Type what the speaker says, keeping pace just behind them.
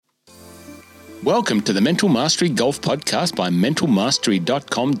Welcome to the Mental Mastery Golf Podcast by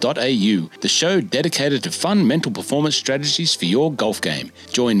mentalmastery.com.au, the show dedicated to fun mental performance strategies for your golf game.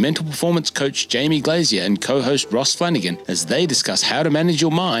 Join mental performance coach Jamie Glazier and co-host Ross Flanagan as they discuss how to manage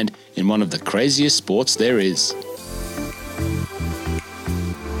your mind in one of the craziest sports there is.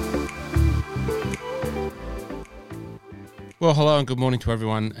 Well, hello and good morning to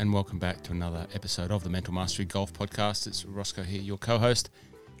everyone, and welcome back to another episode of the Mental Mastery Golf Podcast. It's Roscoe here, your co-host.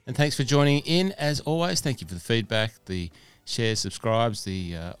 And thanks for joining in. As always, thank you for the feedback, the shares, subscribes,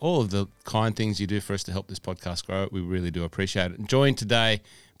 the all of the kind things you do for us to help this podcast grow. We really do appreciate it. And joined today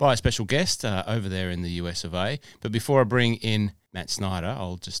by a special guest over there in the US of A. But before I bring in Matt SNYDER,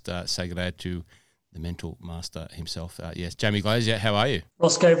 I'll just say good day to the mental master himself. Yes, Jamie Glazier, how are you?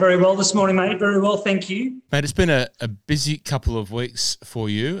 Roscoe, very well this morning, mate. Very well, thank you. Mate, it's been a busy couple of weeks for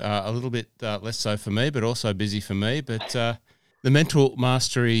you, a little bit less so for me, but also busy for me. But the Mental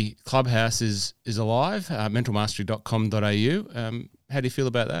Mastery Clubhouse is alive, mentalmastery.com.au. How do you feel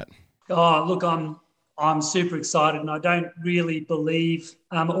about that? Oh, look, I'm super excited, and I don't really believe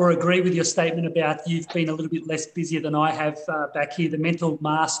or agree with your statement about you've been a little bit less busier than I have back here. The Mental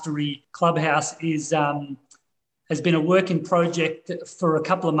Mastery Clubhouse has been a working project for a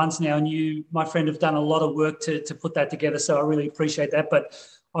couple of months now, and you, my friend, have done a lot of work to put that together, so I really appreciate that. But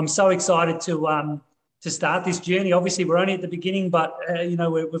I'm so excited to start this journey. Obviously, we're only at the beginning, but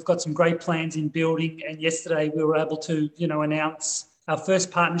we've got some great plans in building. And yesterday we were able to, announce our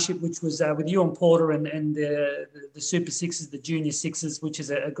first partnership, which was with Ewan Porter and the Super Sixes, the Junior Sixes, which is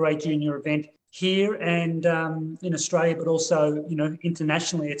a great junior event here and in Australia, but also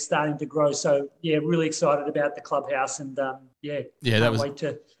internationally. It's starting to grow. So yeah, really excited about the clubhouse, and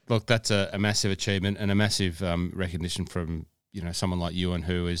that's a massive achievement and a massive recognition from someone like Ewan,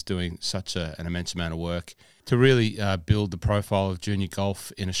 who is doing such an immense amount of work to really build the profile of junior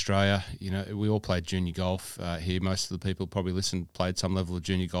golf in Australia. We all played junior golf here. Most of the people probably played some level of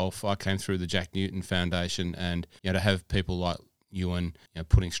junior golf. I came through the Jack Newton Foundation, and to have people like Ewan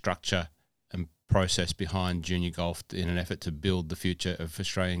putting structure and process behind junior golf in an effort to build the future of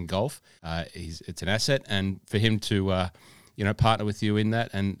Australian golf, it's an asset. And for him to partner with you in that,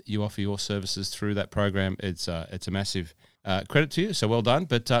 and you offer your services through that program, it's a massive credit to you, so well done.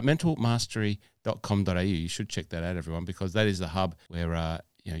 But mentalmastery.com.au, you should check that out, everyone, because that is the hub where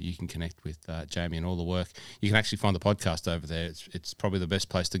you can connect with Jamie and all the work. You can actually find the podcast over there. It's probably the best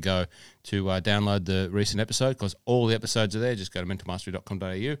place to go to download the recent episode, because all the episodes are there. Just go to mentalmastery.com.au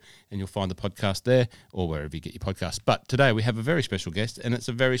and you'll find the podcast there, or wherever you get your podcast. But today we have a very special guest, and it's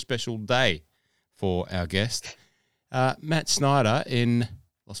a very special day for our guest, Matt SNYDER in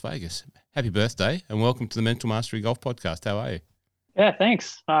Las Vegas. Happy birthday and welcome to the Mental Mastery Golf Podcast. How are you? Yeah,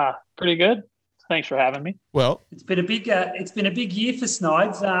 thanks. Pretty good. Thanks for having me. Well, it's been a big year for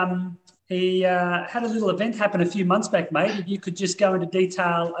Snides. He had a little event happen a few months back, mate. If you could just go into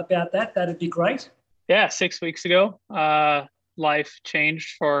detail about that, that'd be great. Yeah, 6 weeks ago, life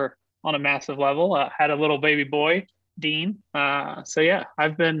changed on a massive level. Had a little baby boy, Dean. So yeah,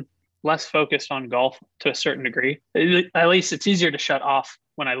 I've been less focused on golf to a certain degree. At least it's easier to shut off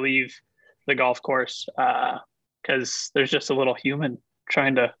when I leave the golf course, because there's just a little human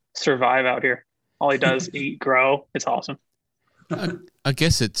trying to survive out here. All he does eat, grow. It's awesome. I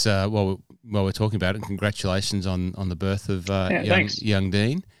guess it's while we're talking about it, congratulations on the birth of young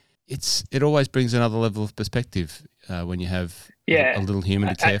Dean. It always brings another level of perspective when you have a little human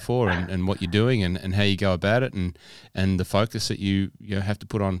to care for, and what you're doing and how you go about it, and the focus that you have to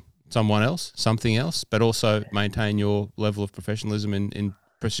put on someone else, something else, but also maintain your level of professionalism in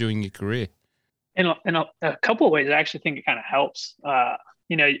pursuing your career. In a couple of ways, I actually think it kind of helps.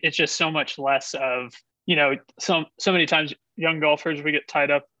 It's just so much less of, so many times young golfers, we get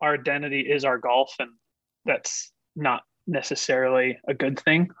tied up. Our identity is our golf, and that's not necessarily a good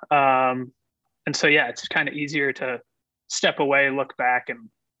thing. And so, yeah, it's kind of easier to step away, look back, and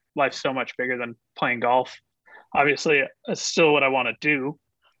life's so much bigger than playing golf. Obviously, it's still what I want to do.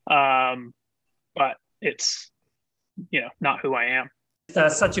 But it's, not who I am.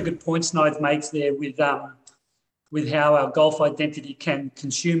 Such a good point Snides makes there with how our golf identity can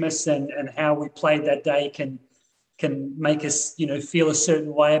consume us, and how we played that day can make us, feel a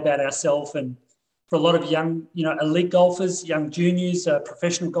certain way about ourselves. And for a lot of young, elite golfers, young juniors,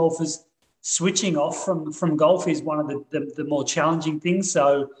 professional golfers, switching off from golf is one of the more challenging things.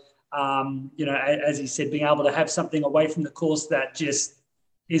 So, as he said, being able to have something away from the course that just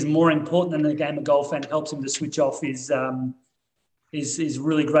is more important than the game of golf and helps him to switch off is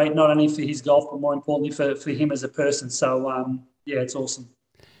really great, not only for his golf, but more importantly for him as a person. So, it's awesome.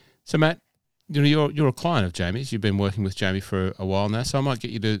 So, Matt, you're a client of Jamie's. You've been working with Jamie for a while now, so I might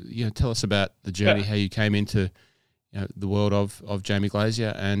get you to tell us about the journey, how you came into the world of Jamie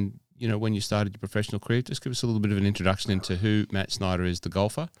Glazier, and when you started your professional career. Just give us a little bit of an introduction into who Matt SNYDER is, the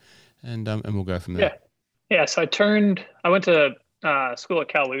golfer, and we'll go from there. Yeah. So I went to school at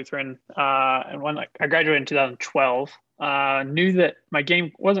Cal Lutheran, and when I graduated in 2012, knew that my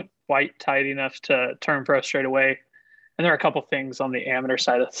game wasn't quite tight enough to turn pro straight away. And there are a couple things on the amateur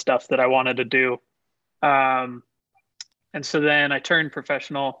side of stuff that I wanted to do. And so then I turned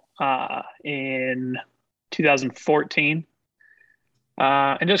professional in 2014,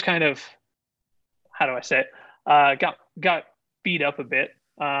 and just kind of, how do I say it? Got beat up a bit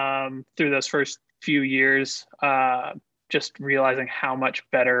through those first few years, just realizing how much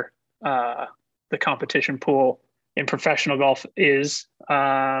better the competition pool in professional golf is,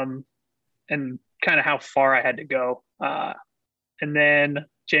 and kind of how far I had to go. And then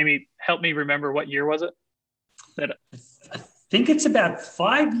Jamie, help me remember, what year was it? I think it's about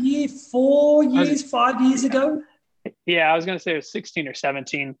 5 years ago. Yeah, I was going to say it was 16 or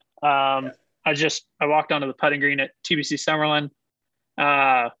 17. I walked onto the putting green at TBC Summerlin,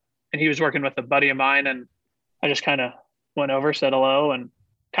 and he was working with a buddy of mine, and I just kind of went over, said hello, and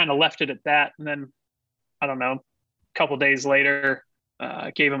kind of left it at that. And then, I don't know, a couple days later,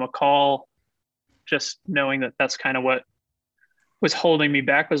 gave him a call, just knowing that that's kind of what was holding me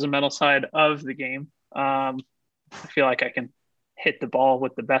back, was the mental side of the game. I feel like I can hit the ball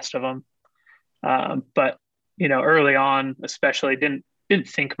with the best of them. But, early on, especially didn't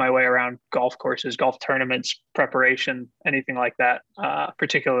think my way around golf courses, golf tournaments, preparation, anything like that,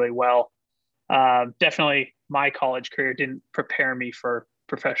 particularly well. Definitely my college career didn't prepare me for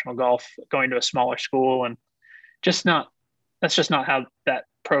professional golf, going to a smaller school, and that's just not how that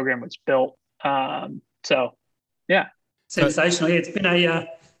program was built. So yeah. Sensational. Yeah, it's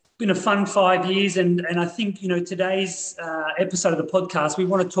been a fun 5 years, and I think today's episode of the podcast, we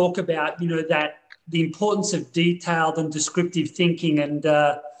want to talk about that the importance of detailed and descriptive thinking, and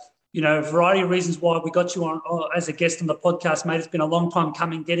a variety of reasons why we got you on as a guest on the podcast, mate. It's been a long time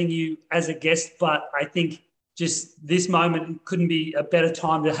coming getting you as a guest, but I think just this moment couldn't be a better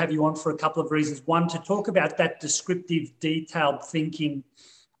time to have you on for a couple of reasons. One, to talk about that descriptive, detailed thinking.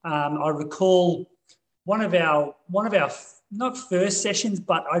 I recall one of our not first sessions,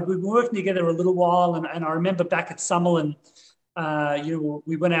 but we were working together a little while, and I remember back at Summerlin,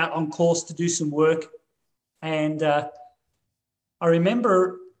 we went out on course to do some work, and I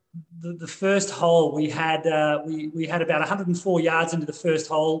remember the first hole we had about 104 yards into the first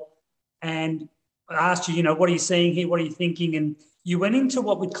hole, and I asked you, what are you seeing here? What are you thinking? And you went into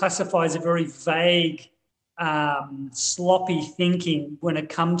what we'd classify as a very vague, sloppy thinking when it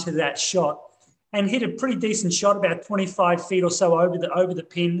come to that shot, and hit a pretty decent shot, about 25 feet or so over the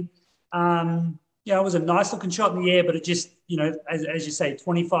pin. It was a nice looking shot in the air, but it just, as you say,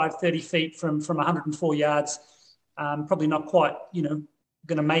 25, 30 feet from 104 yards, probably not quite, going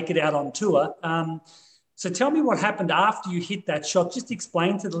to make it out on tour. So tell me what happened after you hit that shot. Just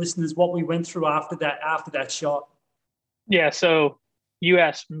explain to the listeners what we went through after that shot. Yeah. So you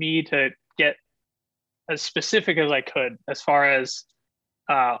asked me to get as specific as I could, as far as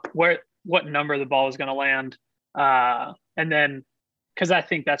what number the ball was going to land. And then, because I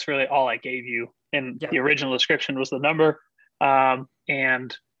think that's really all I gave you in the original description, was the number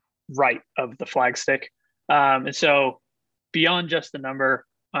and right of the flagstick. And so beyond just the number,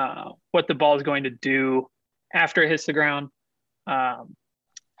 what the ball is going to do after it hits the ground, how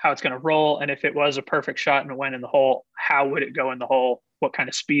it's going to roll, and if it was a perfect shot and it went in the hole, how would it go in the hole, what kind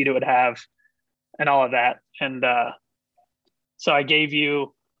of speed it would have, and all of that. And so I gave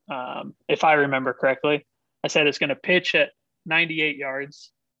you, if I remember correctly, I said it's going to pitch at 98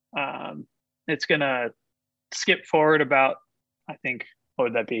 yards. It's going to skip forward about, I think, what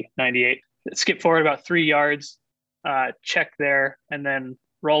would that be? 98. Skip forward about 3 yards, check there, and then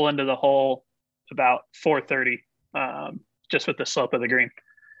roll into the hole about 430, just with the slope of the green.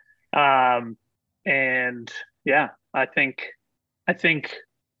 And yeah, I think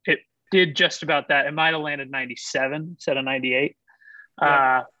it did just about that. It might have landed 97 instead of 98.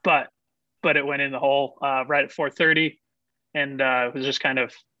 Yeah. But it went in the hole right at 430, and it was just kind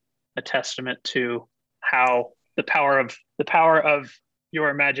of a testament to how the power of your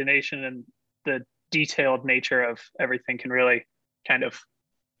imagination and the detailed nature of everything can really kind of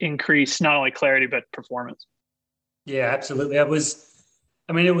increase not only clarity but performance. Yeah, absolutely. It was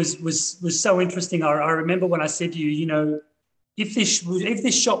so interesting. I remember when I said to you, if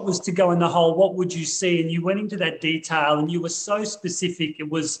this shot was to go in the hole, what would you see? And you went into that detail, and you were so specific. It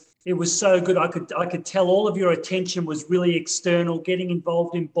was it was so good. I could tell all of your attention was really external, getting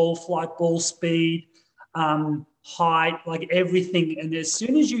involved in ball flight, ball speed, height, like everything. And as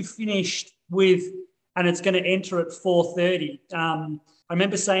soon as you finished with, and it's going to enter at 4:30, I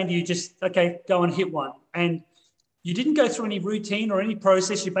remember saying to you, just, okay, go and hit one. And you didn't go through any routine or any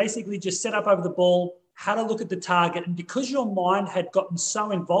process. You basically just set up over the ball, had a look at the target. And because your mind had gotten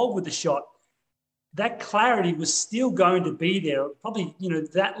so involved with the shot, that clarity was still going to be there. Probably,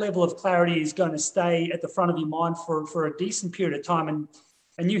 that level of clarity is going to stay at the front of your mind for a decent period of time.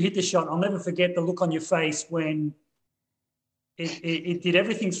 And you hit the shot. I'll never forget the look on your face when it did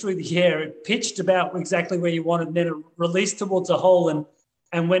everything through the air. It pitched about exactly where you wanted, and then it released towards a hole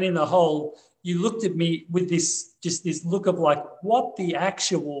and went in the hole. You looked at me with this look of like, what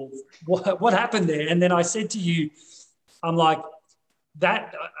happened there? And then I said to you, I'm like,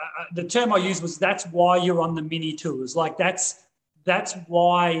 that the term I used was, that's why you're on the mini tours. Like that's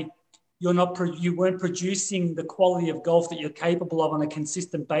why you weren't producing the quality of golf that you're capable of on a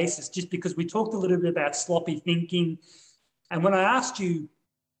consistent basis, just because we talked a little bit about sloppy thinking. And when I asked you,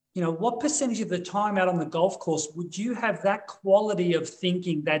 what percentage of the time out on the golf course would you have that quality of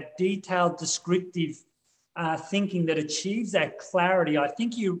thinking, that detailed, descriptive thinking that achieves that clarity? I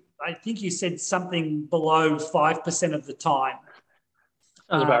think you said something below 5% of the time.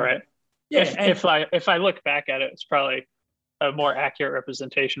 That's about right. Yeah. If I look back at it, it's probably a more accurate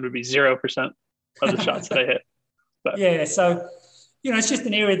representation would be 0% of the shots that I hit. But yeah, so it's just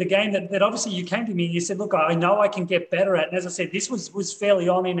an area of the game that obviously you came to me and you said, look, I know I can get better at. And as I said, this was fairly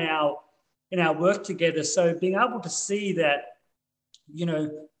on in our work together. So being able to see that,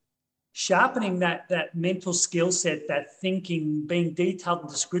 sharpening that mental skill set, that thinking, being detailed and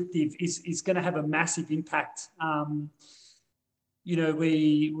descriptive is going to have a massive impact.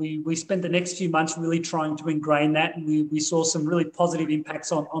 We spent the next few months really trying to ingrain that, and we saw some really positive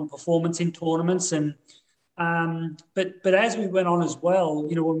impacts on performance in tournaments. And but as we went on as well,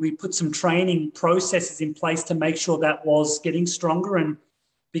 when we put some training processes in place to make sure that was getting stronger and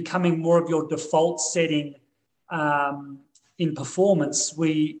becoming more of your default setting in performance,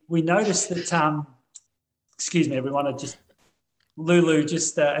 we noticed that. Excuse me, everyone. Lulu,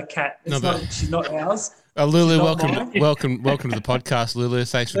 a cat. She's not ours. Lulu, welcome to the podcast, Lulu.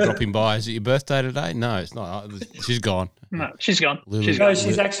 Thanks for dropping by. Is it your birthday today? No, it's not. She's gone. No, she's gone. Lulu.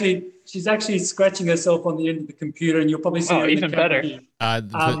 She's actually scratching herself on the end of the computer, and you'll probably see her even better.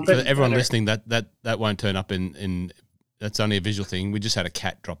 For everyone listening, that won't turn up in. That's only a visual thing. We just had a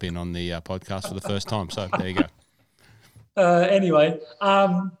cat drop in on the podcast for the first time, so there you go. Anyway,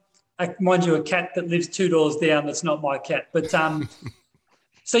 mind you, a cat that lives 2 doors down. That's not my cat, but.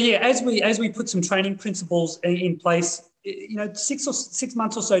 So yeah, as we put some training principles in place, 6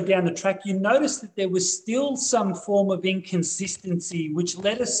 months or so down the track, you notice that there was still some form of inconsistency, which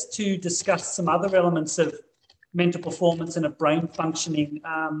led us to discuss some other elements of mental performance and of brain functioning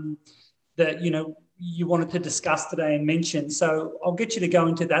that you wanted to discuss today and mention. So I'll get you to go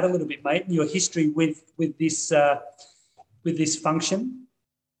into that a little bit, mate, and your history with this function.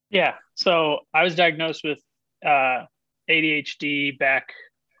 Yeah. So I was diagnosed with ADHD back,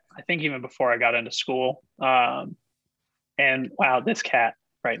 I think, even before I got into school. And wow, this cat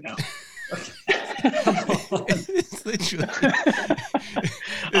right now. It's literally.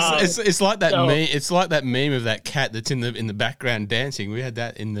 It's like that meme. It's like that meme of that cat that's in the background dancing. We had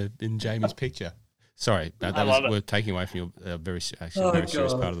that in Jamie's picture. Sorry, we're taking away from your very serious part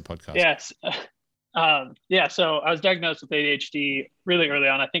of the podcast. Yes. So I was diagnosed with ADHD really early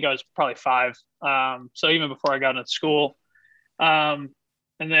on. I think I was probably 5. So even before I got into school.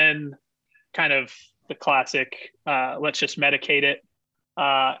 And then kind of the classic, let's just medicate it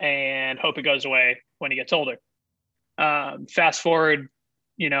and hope it goes away when he gets older. Fast forward,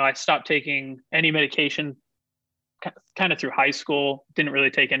 I stopped taking any medication kind of through high school, didn't really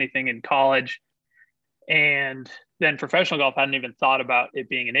take anything in college. And then professional golf, I hadn't even thought about it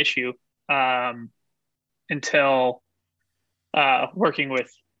being an issue until working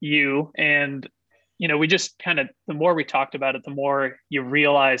with you. And we just kind of, the more we talked about it, the more you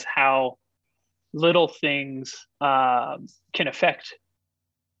realize how little things can affect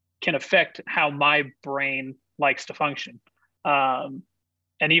how my brain likes to function. And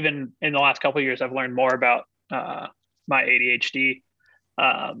even in the last couple of years, I've learned more about my ADHD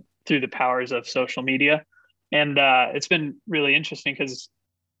through the powers of social media. And it's been really interesting because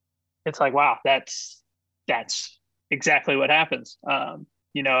it's like, wow, that's exactly what happens. I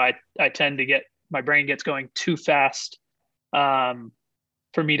tend to my brain gets going too fast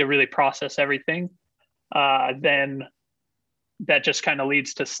for me to really process everything. Then that just kind of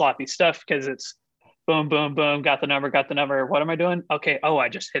leads to sloppy stuff because it's boom, boom, boom, got the number. What am I doing? Okay. Oh, I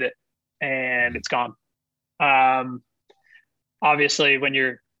just hit it and it's gone. Obviously when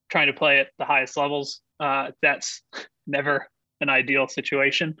you're trying to play at the highest levels, that's never an ideal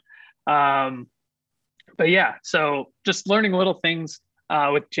situation. But yeah, so just learning little things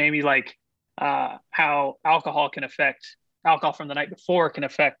with Jamie, like how alcohol from the night before can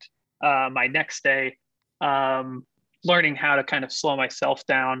affect my next day. Learning how to kind of slow myself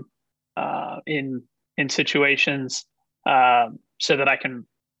down in situations so that I can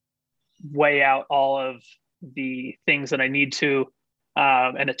weigh out all of the things that I need to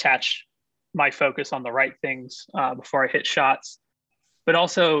and attach my focus on the right things before I hit shots, but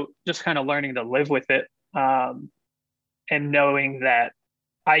also just kind of learning to live with it and knowing that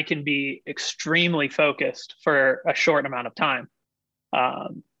I can be extremely focused for a short amount of time.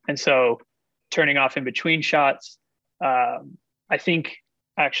 And so turning off in between shots, I think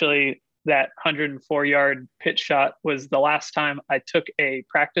actually that 104-yard pitch shot was the last time I took a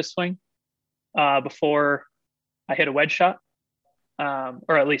practice swing before I hit a wedge shot,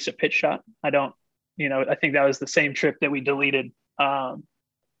 or at least a pitch shot. I think that was the same trip that we deleted kind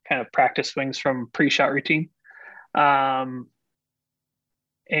of practice swings from pre-shot routine.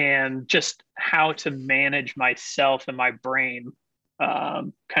 And just how to manage myself and my brain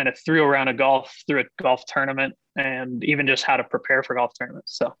kind of through a golf tournament, and even just how to prepare for golf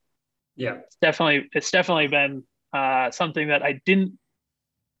tournaments. So yeah, it's definitely been something that I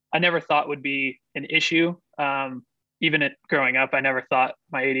never thought would be an issue. Even growing up, I never thought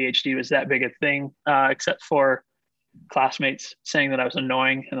my ADHD was that big a thing, except for classmates saying that I was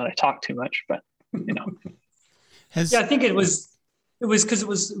annoying and that I talked too much. But I think it was because it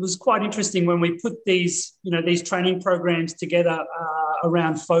was quite interesting when we put these training programs together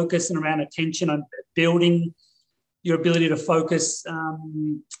around focus and around attention and building your ability to focus,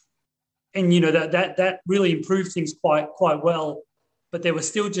 and that really improved things quite well. But there were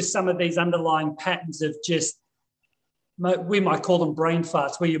still just some of these underlying patterns of just, we might call them brain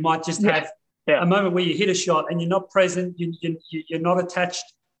farts, where you might just have a moment where you hit a shot and you're not present, you're not attached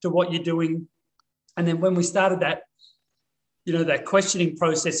to what you're doing. And then when we started that questioning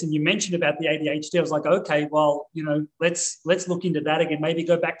process, and you mentioned about the ADHD, I was like, okay, well, let's look into that again. Maybe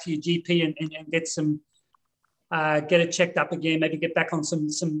go back to your GP and get get it checked up again. Maybe get back on some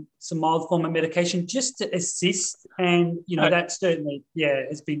mild form of medication just to assist. And that certainly,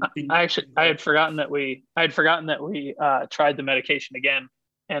 has been. I had forgotten that we tried the medication again,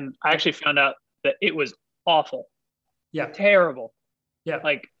 and I actually found out that it was awful. Yeah, terrible. Yeah,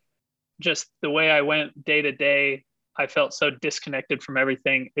 like just the way I went day to day. I felt so disconnected from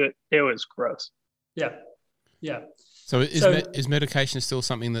everything. It was gross. Yeah. So is medication still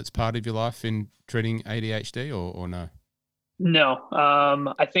something that's part of your life in treating ADHD, or no? No.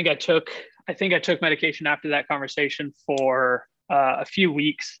 I think I took medication after that conversation for a few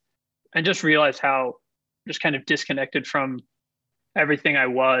weeks, and just realized how just kind of disconnected from everything I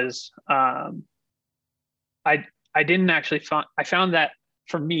was. I didn't actually I found that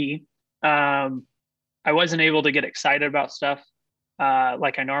for me, I wasn't able to get excited about stuff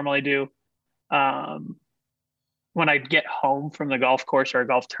like I normally do. When I get home from the golf course or a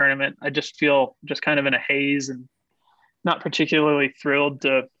golf tournament, I just feel just kind of in a haze and not particularly thrilled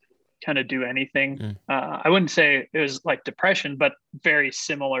to kind of do anything. I wouldn't say it was like depression, but very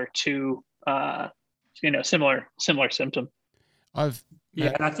similar to, similar symptom. And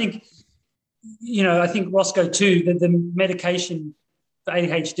I think Roscoe too, that the medication for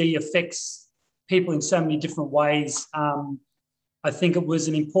ADHD affects people in so many different ways. I think it was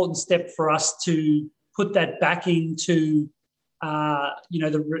an important step for us to put that back into,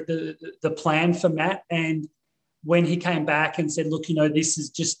 the plan for Matt. And when he came back and said, look, this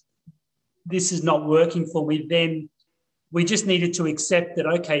is not working for me, then we just needed to accept that,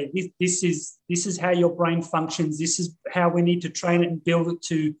 okay, this is how your brain functions. This is how we need to train it and build it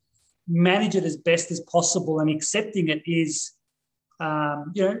to manage it as best as possible. And accepting it is,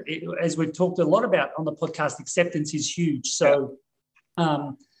 as we've talked a lot about on the podcast, acceptance is huge. So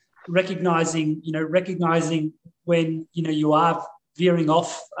recognizing when, you are veering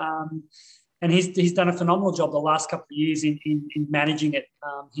off, and he's done a phenomenal job the last couple of years in managing it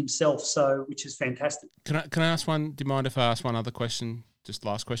himself. So, which is fantastic. Can I ask one? Do you mind if I ask one other question? Just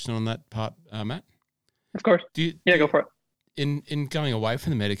last question on that part, Matt? Of course. Go for it. In going away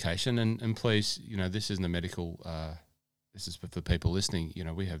from the medication, and please, this isn't a medical, this is for people listening,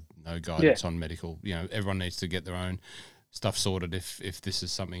 we have no guidance on medical, everyone needs to get their own stuff sorted if this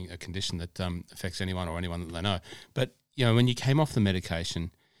is a condition that affects anyone or anyone that they know. But, when you came off the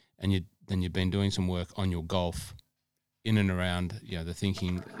medication and you've been doing some work on your golf in and around, the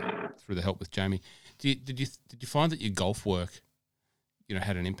thinking through the help with Jamie. Did you find that your golf work,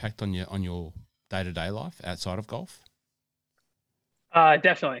 had an impact on your day-to-day life outside of golf?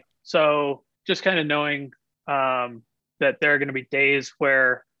 Definitely. So just kind of knowing that there are going to be days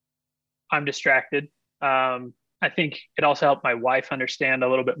where I'm distracted. I think it also helped my wife understand a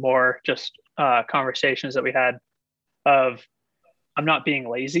little bit more, just conversations that we had of, I'm not being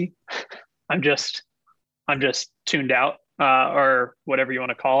lazy. I'm just tuned out, or whatever you want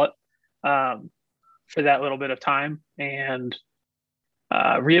to call it, for that little bit of time. And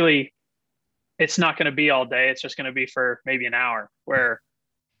really, it's not going to be all day. It's just going to be for maybe an hour where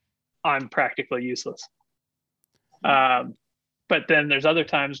I'm practically useless. But then there's other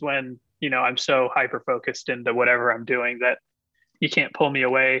times when, I'm so hyper focused into whatever I'm doing that you can't pull me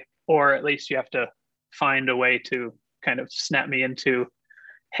away, or at least you have to find a way to kind of snap me into,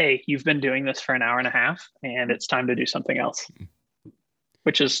 hey, you've been doing this for an hour and a half and it's time to do something else,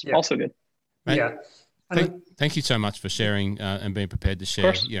 which is also good. Mate, thank you so much for sharing and being prepared to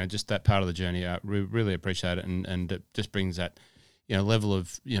share, just that part of the journey. We really appreciate it. And it just brings that, level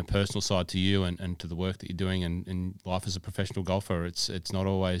of, personal side to you and to the work that you're doing and life as a professional golfer. It's not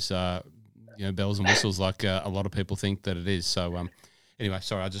always, bells and whistles like a lot of people think that it is. So anyway,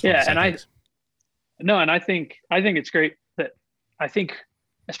 sorry, I just want to say thanks. And I think it's great that I think,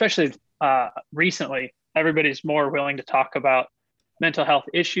 especially recently, everybody's more willing to talk about mental health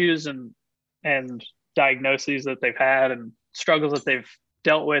issues and diagnoses that they've had and struggles that they've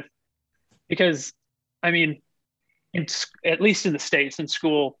dealt with. Because, I mean, at least in the States, in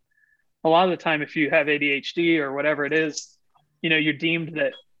school, a lot of the time, if you have ADHD or whatever it is, you're deemed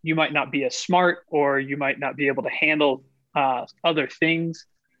that you might not be as smart, or you might not be able to handle other things.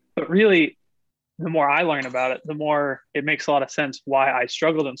 But really, the more I learn about it, the more it makes a lot of sense why I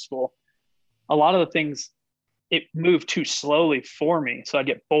struggled in school. A lot of the things, it moved too slowly for me. So I'd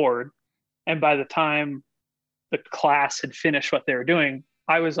get bored. And by the time the class had finished what they were doing,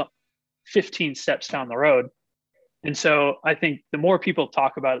 I was 15 steps down the road. And so I think the more people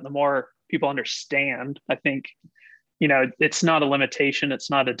talk about it, the more people understand. I think, it's not a limitation. It's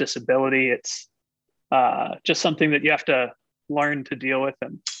not a disability. It's just something that you have to learn to deal with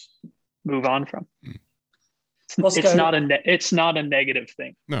and move on from. Roscoe, it's not a negative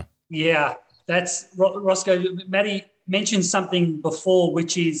thing. No. Yeah, that's Roscoe. Matty mentioned something before,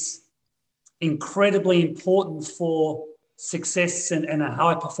 which is incredibly important for success and a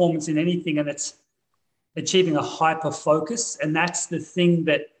high performance in anything, and it's achieving a hyper focus. And that's the thing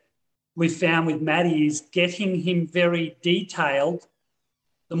that we found with Matty, is getting him very detailed.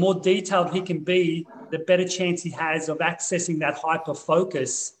 The more detailed he can be, the better chance he has of accessing that hyper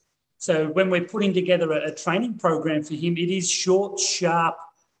focus. So when we're putting together a training program for him, it is short, sharp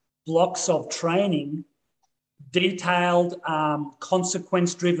blocks of training, detailed,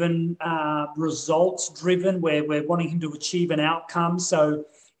 consequence-driven, results-driven, where we're wanting him to achieve an outcome. So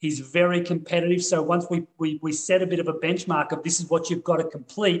he's very competitive. So once we set a bit of a benchmark of this is what you've got to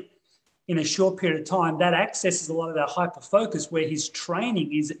complete in a short period of time, that accesses a lot of that hyper focus, where his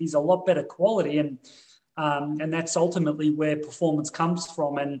training is a lot better quality. And that's ultimately where performance comes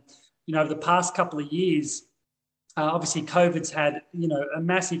from. And, over the past couple of years, obviously COVID's had, a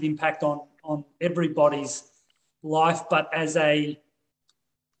massive impact on everybody's life. But as a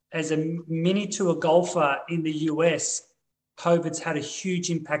mini tour golfer in the US, COVID's had a huge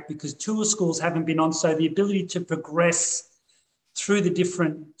impact because tour schools haven't been on. So the ability to progress through the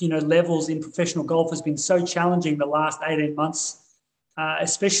different, levels in professional golf has been so challenging the last 18 months,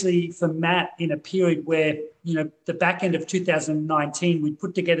 especially for Matt, in a period where, the back end of 2019, we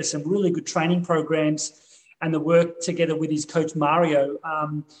put together some really good training programs and the work together with his coach, Mario.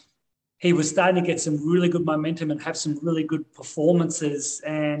 He was starting to get some really good momentum and have some really good performances.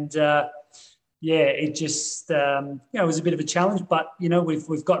 And, it just, it was a bit of a challenge, but,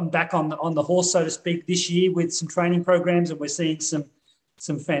 we've gotten back on the horse, so to speak, this year with some training programs, and we're seeing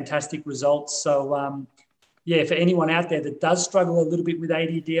some fantastic results. So, for anyone out there that does struggle a little bit with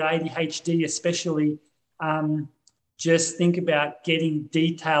ADD, ADHD especially, just think about getting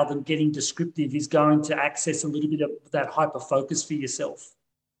detailed and getting descriptive is going to access a little bit of that hyper focus for yourself.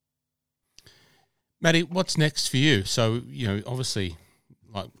 Matty, what's next for you? So, obviously,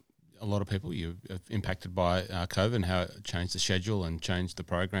 like a lot of people, you're impacted by COVID and how it changed the schedule and changed the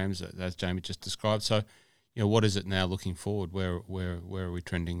programs, as Jamie just described. So, what is it now looking forward? Where are we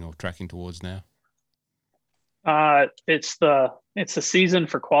trending or tracking towards now? It's the season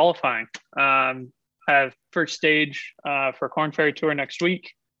for qualifying. I have first stage for Korn Ferry Tour next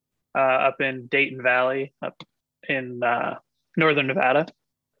week up in Dayton Valley, up in northern Nevada.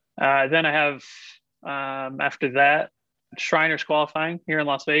 Then I have after that Shriners qualifying here in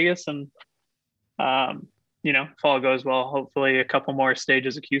Las Vegas, and if all goes well, hopefully a couple more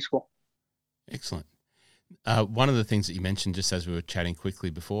stages of Q School. Excellent. One of the things that you mentioned just as we were chatting quickly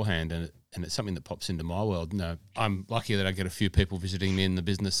beforehand, and it's something that pops into my world. I'm lucky that I get a few people visiting me in the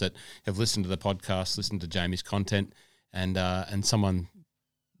business that have listened to the podcast, listened to Jamie's content, and someone,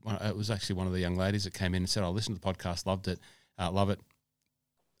 it was actually one of the young ladies that came in and said, "I listened to the podcast, loved it, love it.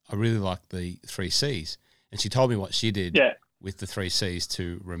 I really like the 3 C's." And she told me what she did with the 3 C's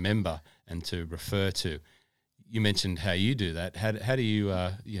to remember and to refer to. You mentioned how you do that. How do you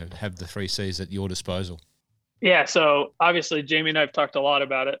have the 3 C's at your disposal? Yeah, so obviously Jamie and I have talked a lot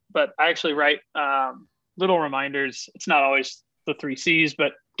about it, but I actually write little reminders. It's not always the 3 C's,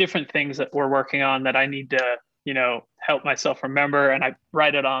 but different things that we're working on that I need to, help myself remember. And I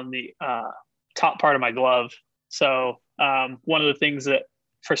write it on the top part of my glove. So one of the things that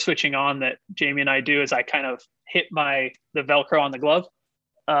for switching on that Jamie and I do is I kind of hit the Velcro on the glove.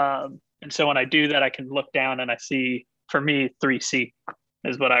 And so when I do that, I can look down and I see, for me, 3C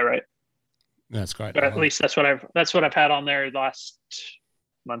is what I write. That's great. Or at least that's what I've had on there the last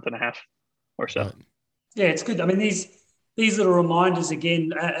month and a half or so. Right. Yeah, it's good. I mean, these little reminders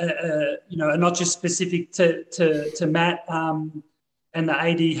again, are not just specific to Matt and the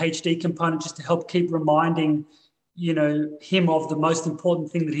ADHD component, just to help keep reminding, him of the most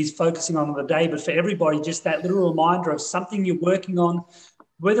important thing that he's focusing on the day. But for everybody, just that little reminder of something you're working on,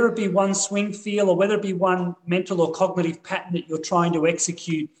 whether it be one swing feel or whether it be one mental or cognitive pattern that you're trying to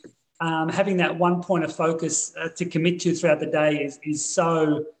execute. Having that one point of focus to commit to throughout the day is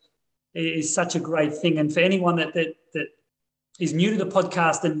such a great thing. And for anyone that is new to the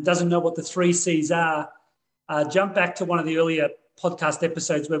podcast and doesn't know what the 3 C's are, jump back to one of the earlier podcast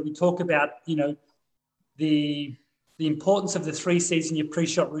episodes where we talk about, the importance of the 3 C's in your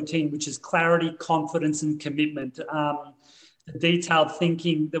pre-shot routine, which is clarity, confidence, and commitment. The detailed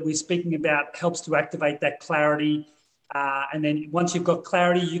thinking that we're speaking about helps to activate that clarity. And then once you've got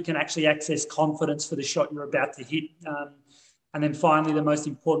clarity, you can actually access confidence for the shot you're about to hit. And then finally, the most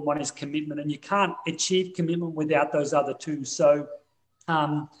important one is commitment. And you can't achieve commitment without those other two. So,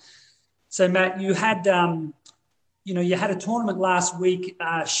 Matt, you had a tournament last week,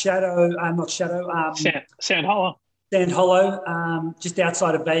 Sand Hollow. Sand Hollow, just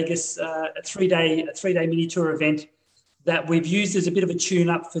outside of Vegas, a three-day mini tour event that we've used as a bit of a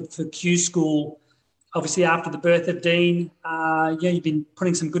tune-up for Q School. Obviously, after the birth of Dean, you've been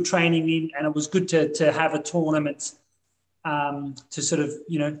putting some good training in, and it was good to have a tournament to sort of,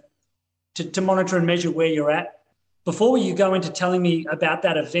 to monitor and measure where you're at. Before you go into telling me about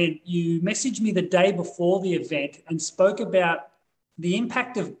that event, you messaged me the day before the event and spoke about the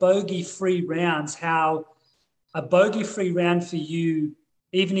impact of bogey-free rounds, how a bogey-free round for you,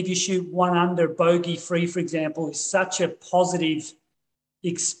 even if you shoot 1 under bogey-free, for example, is such a positive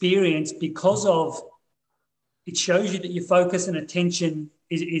experience because of it shows you that your focus and attention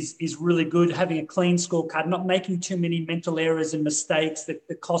is really good, having a clean scorecard, not making too many mental errors and mistakes that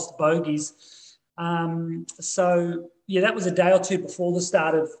cost bogeys. That was a day or two before the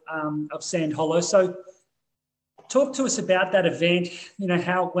start of Sand Hollow. So talk to us about that event,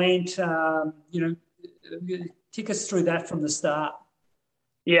 how it went, take us through that from the start.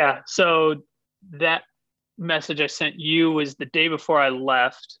 Yeah, so that message I sent you was the day before I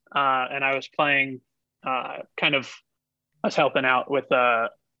left, and I was playing I was helping out with kind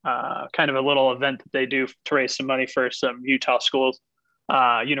of a little event that they do to raise some money for some Utah schools,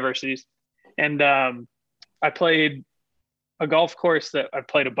 universities. And I played a golf course that I've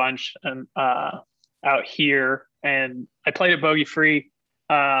played a bunch and out here, and I played it bogey free.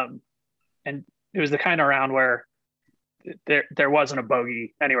 And it was the kind of round where there wasn't a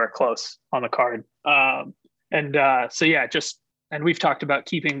bogey anywhere close on the card. And we've talked about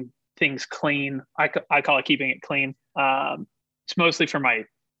keeping things clean. I call it keeping it clean. It's mostly for my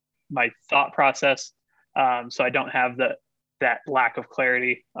thought process. So I don't have that lack of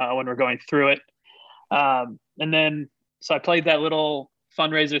clarity when we're going through it. So I played that little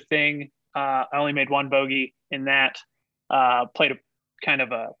fundraiser thing. I only made 1 bogey in that, played a kind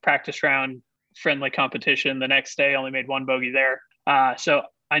of a practice round, friendly competition. The next day, only made 1 bogey there. So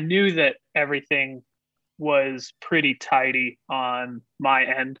I knew that everything was pretty tidy on my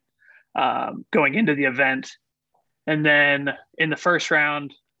end going into the event. And then in the first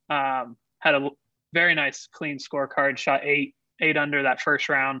round, had a very nice clean scorecard, shot 8 under that first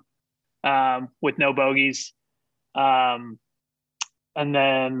round with no bogeys. I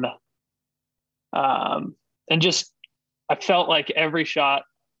felt like every shot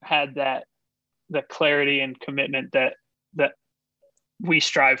had the clarity and commitment that we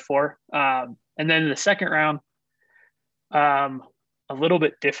strive for. And then in the second round, a little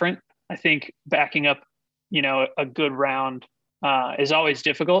bit different. I think backing up, a good round is always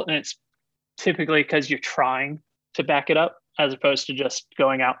difficult, and it's typically because you're trying to back it up as opposed to just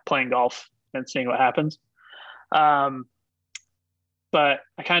going out playing golf and seeing what happens. But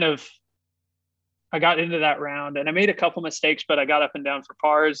I got into that round and I made a couple mistakes, but I got up and down for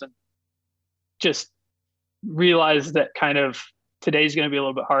pars and just realized that kind of today's going to be a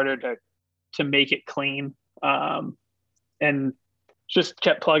little bit harder to make it clean. And just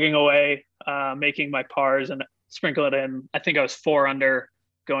kept plugging away, making my pars and sprinkle it in. I think I was 4 under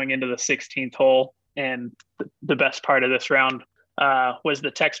going into the 16th hole. And the best part of this round was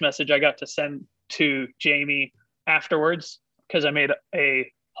the text message I got to send to Jamie afterwards, because I made a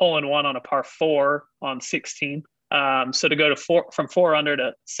hole-in-one on a par 4 on 16. So to go from 4 under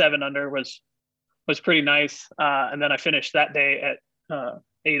to 7 under was pretty nice. And then I finished that day at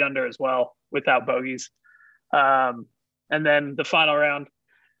 8 under as well without bogeys. And then the final round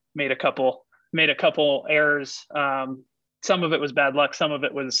made a couple errors. Some of it was bad luck. Some of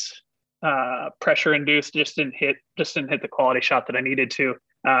it was pressure induced. Just didn't hit the quality shot that I needed to,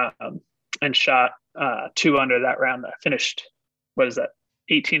 and shot 2 under that round. I finished,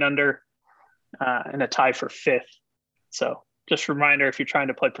 18 under, and a tie for 5th. So just a reminder, if you're trying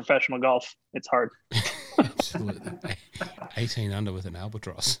to play professional golf, it's hard. Absolutely. 18 under with an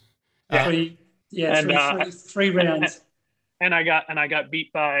albatross. Three rounds. And I got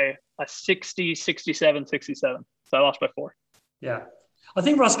beat by a 60, 67, 67. So I lost by 4. Yeah. I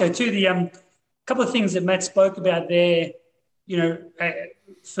think, Roscoe, too, the couple of things that Matt spoke about there,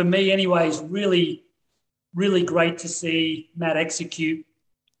 for me anyway, is really, really great to see Matt execute.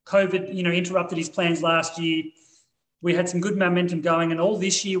 COVID, interrupted his plans last year. We had some good momentum going, and all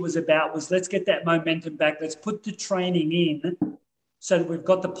this year was let's get that momentum back. Let's put the training in so that we've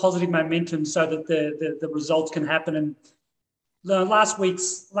got the positive momentum so that the results can happen. And last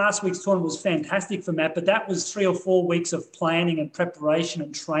week's tournament was fantastic for Matt, but that was 3 or 4 weeks of planning and preparation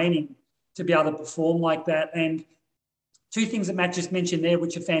and training to be able to perform like that. And 2 things that Matt just mentioned there,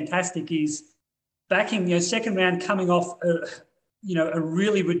 which are fantastic, is backing, second round coming off a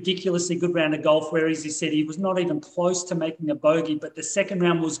really ridiculously good round of golf where, as he said, he was not even close to making a bogey, but the second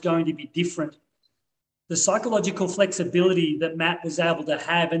round was going to be different. The psychological flexibility that Matt was able to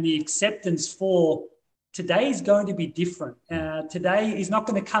have and the acceptance for today is going to be different. Today is not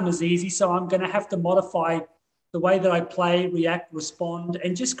going to come as easy, so I'm going to have to modify the way that I play, react, respond,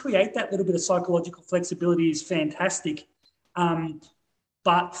 and just create that little bit of psychological flexibility is fantastic.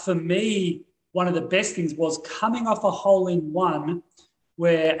 But for me, one of the best things was coming off a hole-in-one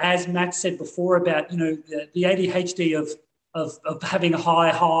where, as Matt said before about, the ADHD of having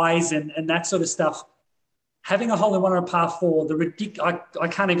high highs and that sort of stuff, having a hole-in-one on a par 4, I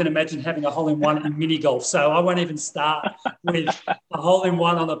can't even imagine having a hole-in-one in mini golf. So I won't even start with a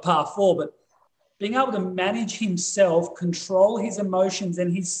hole-in-one on a par 4. But being able to manage himself, control his emotions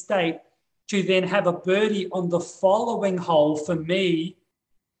and his state to then have a birdie on the following hole, for me,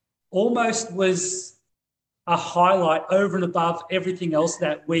 almost was a highlight over and above everything else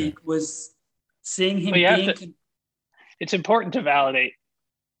that week, was seeing him it's important to validate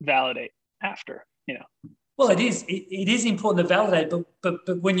after, Well, it is important to validate,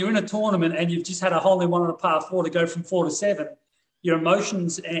 but when you're in a tournament and you've just had a hole-in-one on a par 4 to go from 4 to 7, your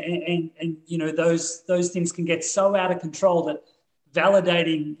emotions and those things can get so out of control that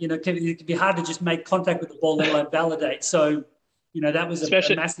validating, it can be hard to just make contact with the ball, let alone validate. So, that was a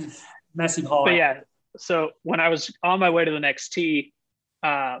massive high. But yeah, so when I was on my way to the next tee,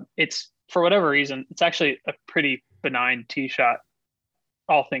 it's, for whatever reason, it's actually a pretty benign tee shot,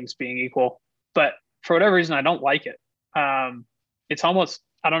 all things being equal. But for whatever reason, I don't like it. It's almost,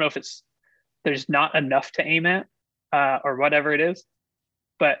 I don't know if there's not enough to aim at or whatever it is.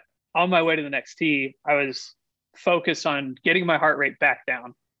 But on my way to the next tee, I was focused on getting my heart rate back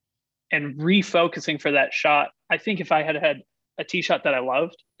down and refocusing for that shot. I think if I had had a tee shot that I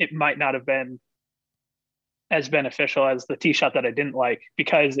loved, it might not have been as beneficial as the tee shot that I didn't like,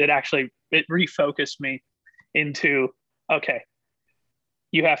 because it refocused me into, okay,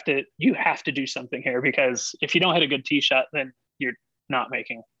 you have to do something here, because if you don't hit a good tee shot, then you're not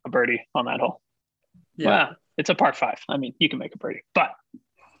making a birdie on that hole. Yeah. Well, it's a par 5. I mean, you can make a birdie, but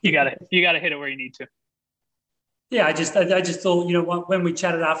you gotta hit it where you need to. Yeah, I just thought, when we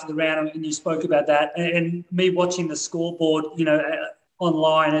chatted after the round and you spoke about that, and me watching the scoreboard,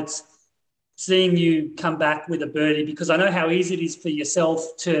 online, it's seeing you come back with a birdie, because I know how easy it is for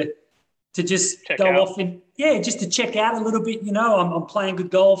yourself to just check out. Off just to check out a little bit. I'm playing good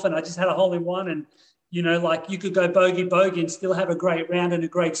golf and I just had a hole-in-one, and you could go bogey and still have a great round and a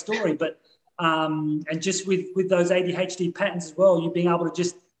great story. But And just with those ADHD patterns as well, you being able to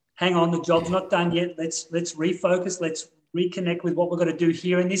just hang on, the job's not done yet. Let's refocus. Let's reconnect with what we're going to do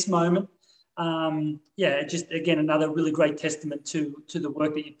here in this moment. Just again, another really great testament to the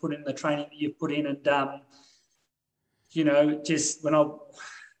work that you put in, the training that you've put in. And, just when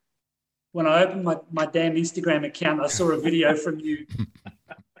I opened my damn Instagram account, I saw a video from you.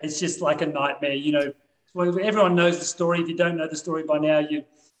 It's just like a nightmare, Well, everyone knows the story. If you don't know the story by now,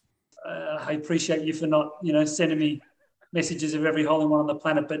 I appreciate you for not, sending me messages of every hole in one on the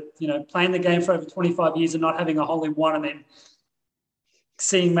planet. But, playing the game for over 25 years and not having a hole in one, and then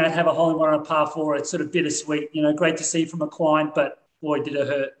seeing Matt have a hole in one on a par four, it's sort of bittersweet. Great to see from a client, but boy, did it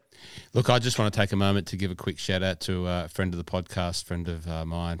hurt. Look, I just want to take a moment to give a quick shout out to a friend of the podcast, friend of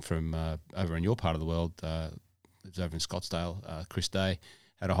mine from over in your part of the world, lives over in Scottsdale, Chris Day.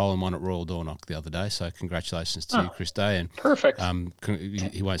 Had a hole in one at Royal Doorknock the other day, so congratulations to you, Chris Day. And perfect.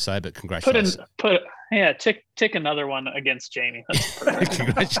 He won't say, but congratulations. Tick another one against Jamie. That's perfect.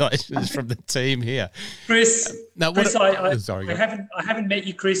 Congratulations from the team here, Chris. Sorry, I haven't met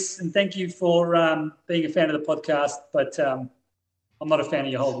you, Chris, and thank you for being a fan of the podcast. But I'm not a fan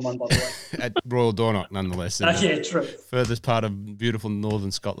of your hole in one, by the way. At Royal Doorknock, nonetheless. Yeah, true. Furthest part of beautiful northern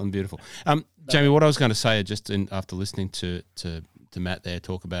Scotland, beautiful. Jamie, what I was going to say, after listening to Matt there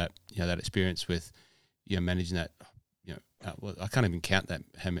talk about that experience with managing that, I can't even count that.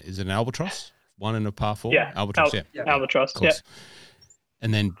 Is it an albatross? One in a par four? Yeah, albatross. Albatross. Yeah,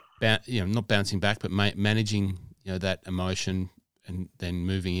 and then not bouncing back, but managing that emotion and then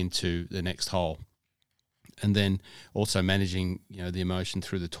moving into the next hole, and then also managing the emotion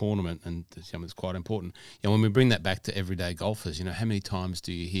through the tournament, and it's quite important. When we bring that back to everyday golfers, how many times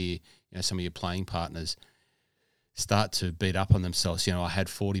do you hear some of your playing partners start to beat up on themselves? I had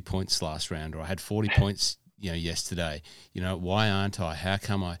 40 points last round, or I had 40 points yesterday. Why aren't I? How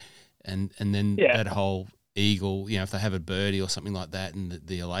come I? And then that whole eagle, if they have a birdie or something like that, and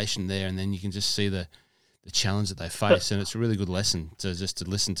the elation there, and then you can just see the challenge that they face, and it's a really good lesson to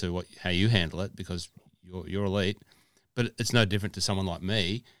listen to how you handle it, because you're elite. But it's no different to someone like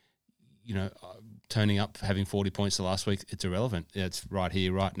me. Turning up, having 40 points the last week, it's irrelevant. It's right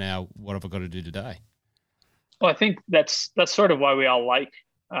here, right now. What have I got to do today? Well, I think that's sort of why we all like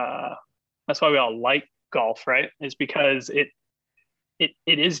golf, right? Is because it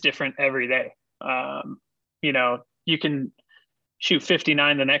is different every day. You can shoot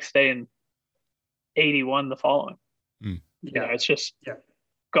 59 the next day and 81 the following. It's just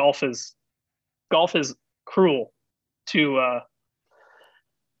golf is cruel to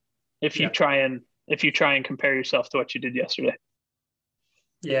if you try and compare yourself to what you did yesterday.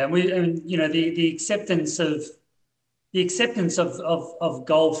 Yeah, the acceptance of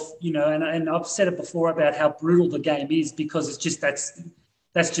golf, and I've said it before about how brutal the game is, because it's just that's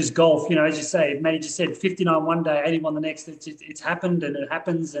just golf. As you say, Matty just said 59 one day, 81 the next. It's happened, and it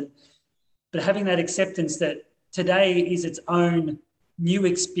happens, but having that acceptance that today is its own new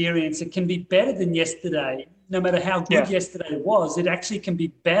experience, it can be better than yesterday. No matter how good yesterday was, it actually can be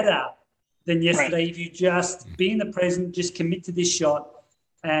better than yesterday if you just be in the present, just commit to this shot,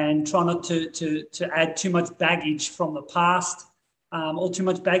 and try not to add too much baggage from the past, or too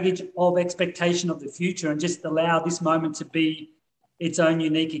much baggage of expectation of the future, and just allow this moment to be its own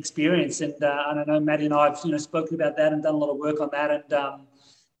unique experience. And I know Maddie and I have spoken about that and done a lot of work on that. And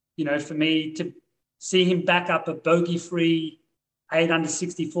for me to see him back up a bogey-free 8 under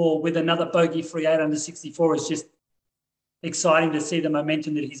 64 with another bogey-free 8 under 64 is just exciting to see the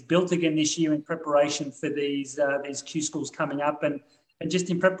momentum that he's built again this year in preparation for these Q schools coming up, and just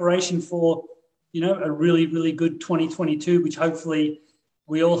in preparation for, a really, really good 2022, which hopefully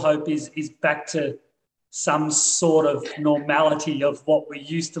we all hope is back to some sort of normality of what we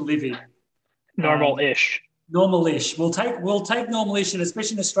used to live in. Normal-ish. Normal-ish. We'll take normal-ish, and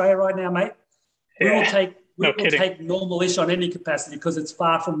especially in Australia right now, mate. We will take normal-ish on any capacity, because it's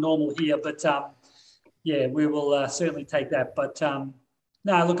far from normal here. But we will certainly take that. But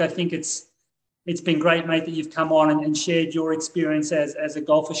no, look, I think it's been great, mate, that you've come on and shared your experience as a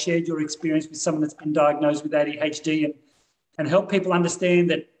golfer, shared your experience with someone that's been diagnosed with ADHD, and help people understand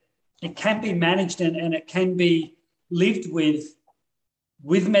that it can be managed and it can be lived with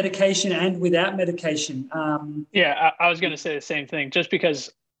medication and without medication. I was going to say the same thing. Just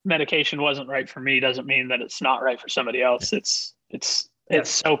because medication wasn't right for me doesn't mean that it's not right for somebody else. It's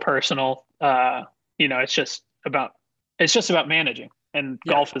so personal. It's just about managing. And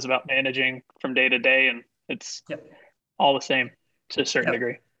golf is about managing from day to day, and it's all the same to a certain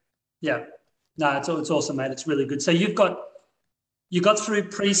degree. Yeah, no, it's awesome, mate. It's really good. So you got through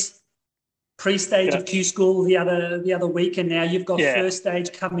pre-stage of Q school the other week, and now you've got first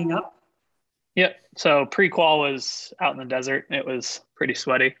stage coming up. Yep. So pre-qual was out in the desert. It was pretty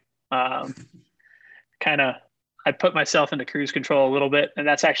sweaty. I put myself into cruise control a little bit. And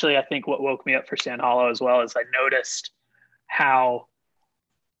that's actually, I think, what woke me up for Sand Hollow as well, is I noticed how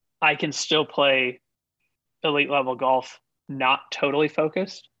I can still play elite level golf, not totally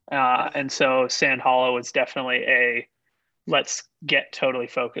focused. And so Sand Hollow was definitely let's get totally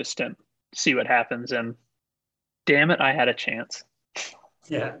focused and see what happens. And damn it, I had a chance.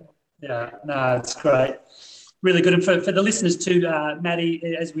 Yeah. No, it's great. Really good. And for the listeners too,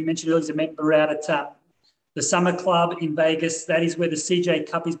 Matty, as we mentioned earlier, is a member out at the Summer Club in Vegas. That is where the CJ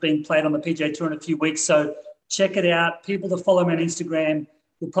Cup is being played on the PGA Tour in a few weeks. So check it out. People that follow me on Instagram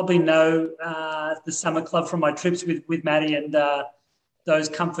will probably know the Summer Club from my trips with Matty and those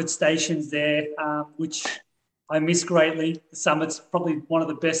comfort stations there, which I miss greatly. The Summit's probably one of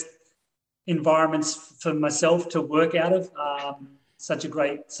the best environments for myself to work out of. Such a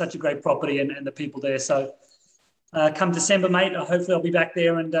great property and the people there. So come December, mate, hopefully I'll be back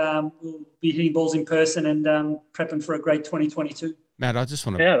there and we'll be hitting balls in person and prepping for a great 2022. Matt, I just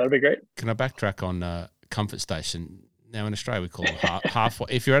want to... Yeah, that'd be great. Can I backtrack on comfort station? Now in Australia we call it halfway.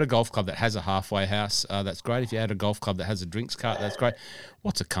 If you're at a golf club that has a halfway house, that's great. If you're at a golf club that has a drinks cart, that's great.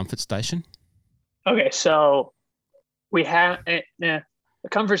 What's a comfort station? Okay, so we have a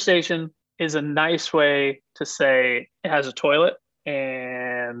comfort station is a nice way to say it has a toilet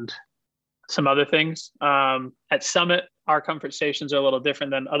and some other things. At Summit, our comfort stations are a little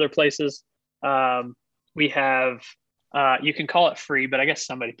different than other places. We have, you can call it free, but I guess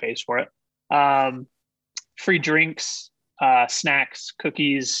somebody pays for it. Free drinks, snacks,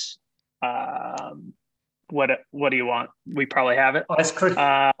 cookies. What do you want? We probably have it. Ice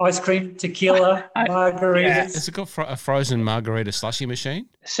cream, tequila, margaritas. Yeah. Has it got a frozen margarita slushy machine?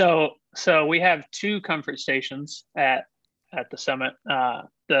 So we have two comfort stations at the Summit.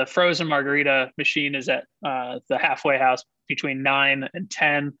 The frozen margarita machine is at the halfway house between 9 and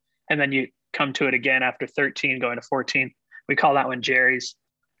 10, and then you come to it again after 13, going to 14. We call that one Jerry's.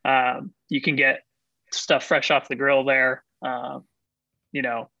 You can get stuff fresh off the grill there.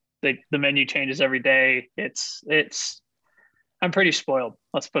 The menu changes every day. I'm pretty spoiled.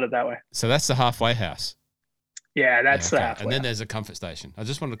 Let's put it that way. So that's the halfway house. Yeah, that's the halfway. And then there's a comfort station. I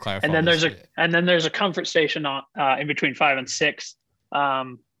just wanted to clarify. And then there's a comfort station in between 5 and 6.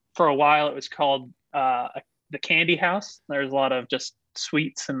 For a while, it was called the Candy House. There's a lot of just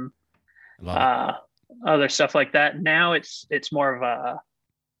sweets and other stuff like that. Now it's more of a.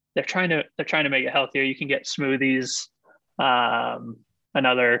 They're trying to make it healthier. You can get smoothies, and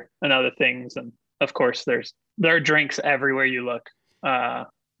other things, and of course there are drinks everywhere you look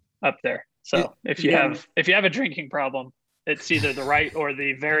up there. So if you have a drinking problem, it's either the right or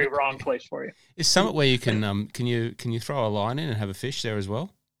the very wrong place for you. Is Summit where you can you throw a line in and have a fish there as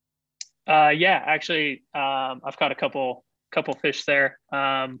well? Yeah, actually, I've caught a couple fish there.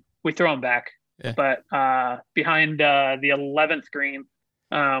 We throw them back, but behind the 11th green,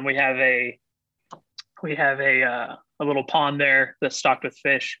 we have a little pond there that's stocked with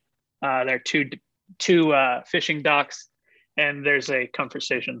fish. There are two fishing docks, and there's a comfort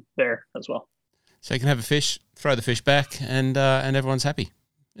station there as well. So you can have a fish, throw the fish back, and everyone's happy.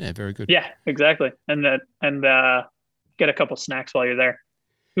 Yeah, very good. Yeah, exactly. And get a couple snacks while you're there.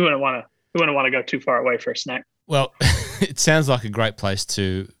 We wouldn't want to go too far away for a snack. Well, it sounds like a great place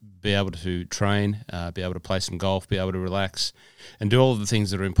to be able to train, be able to play some golf, be able to relax, and do all of the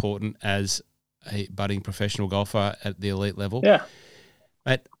things that are important as a budding professional golfer at the elite level. Yeah.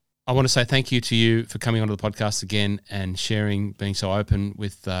 Mate, I want to say thank you to you for coming onto the podcast again and sharing, being so open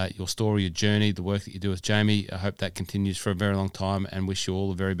with your story, your journey, the work that you do with Jamie. I hope that continues for a very long time and wish you all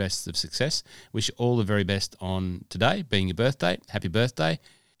the very best of success. Wish you all the very best on today, being your birthday. Happy birthday.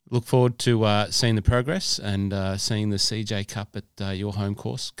 Look forward to seeing the progress and seeing the CJ Cup at your home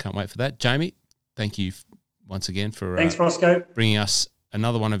course. Can't wait for that. Jamie, thank you once again for Thanks, Roscoe. Bringing us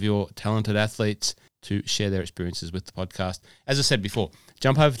another one of your talented athletes to share their experiences with the podcast. As I said before,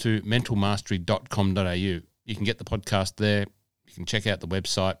 jump over to mentalmastery.com.au. You can get the podcast there. You can check out the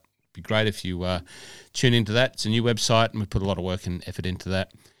website. It'd be great if you tune into that. It's a new website and we put a lot of work and effort into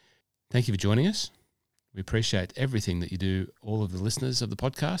that. Thank you for joining us. We appreciate everything that you do, all of the listeners of the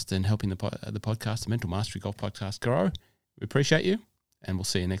podcast and helping the podcast, the Mental Mastery Golf Podcast, grow. We appreciate you, and we'll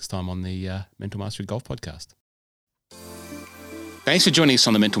see you next time on the Mental Mastery Golf Podcast. Thanks for joining us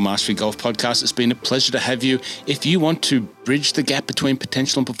on the Mental Mastery Golf Podcast. It's been a pleasure to have you. If you want to bridge the gap between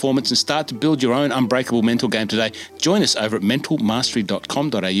potential and performance and start to build your own unbreakable mental game today, join us over at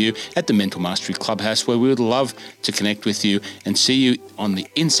mentalmastery.com.au at the Mental Mastery Clubhouse, where we would love to connect with you and see you on the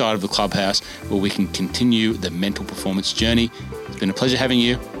inside of the clubhouse where we can continue the mental performance journey. It's been a pleasure having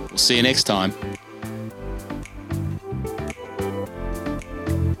you. We'll see you next time.